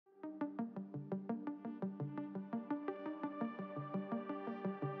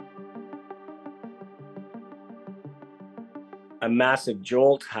a massive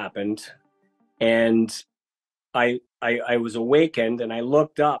jolt happened, and I was awakened, and I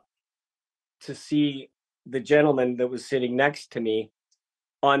looked up to see the gentleman that was sitting next to me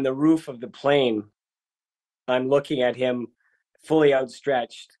on the roof of the plane. I'm looking at him fully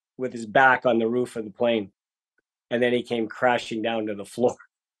outstretched with his back on the roof of the plane. And then he came crashing down to the floor.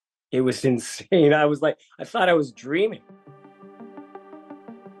 It was insane. I was like, I thought I was dreaming.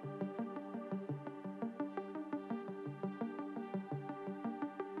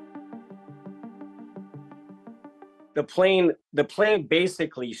 The plane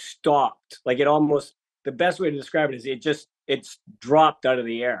basically stopped. Like it almost, the best way to describe it is it's dropped out of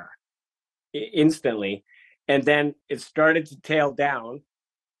the air instantly. And then it started to tail down,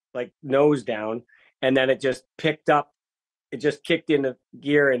 like nose down. And then it just picked up, it just kicked into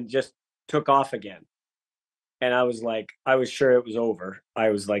gear and just took off again. And I was like, I was sure it was over. I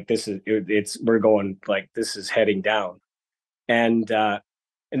was like, we're going, like, this is heading down. And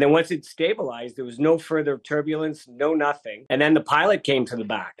then once it stabilized, there was no further turbulence, no nothing. And then the pilot came to the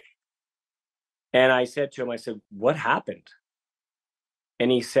back. And I said to him, I said, what happened? And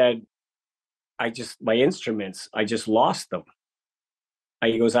he said, my instruments, I just lost them.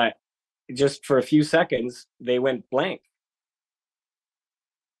 He goes, I just for a few seconds, they went blank.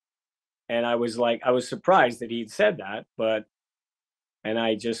 And I was like, I was surprised that he'd said that, and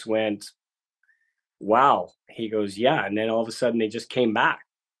I just went, wow. He goes, yeah. And then all of a sudden they just came back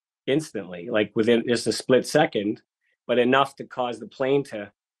instantly, like within just a split second, but enough to cause the plane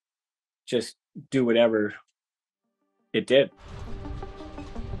to just do whatever it did.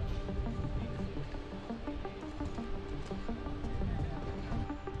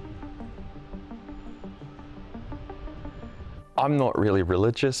 I'm not really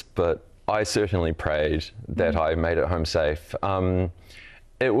religious, but I certainly prayed that I made it home safe.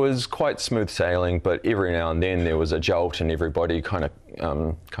 It was quite smooth sailing, but every now and then there was a jolt, and everybody kind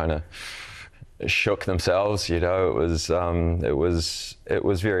of shook themselves. You know, it was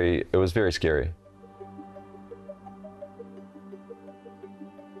very scary.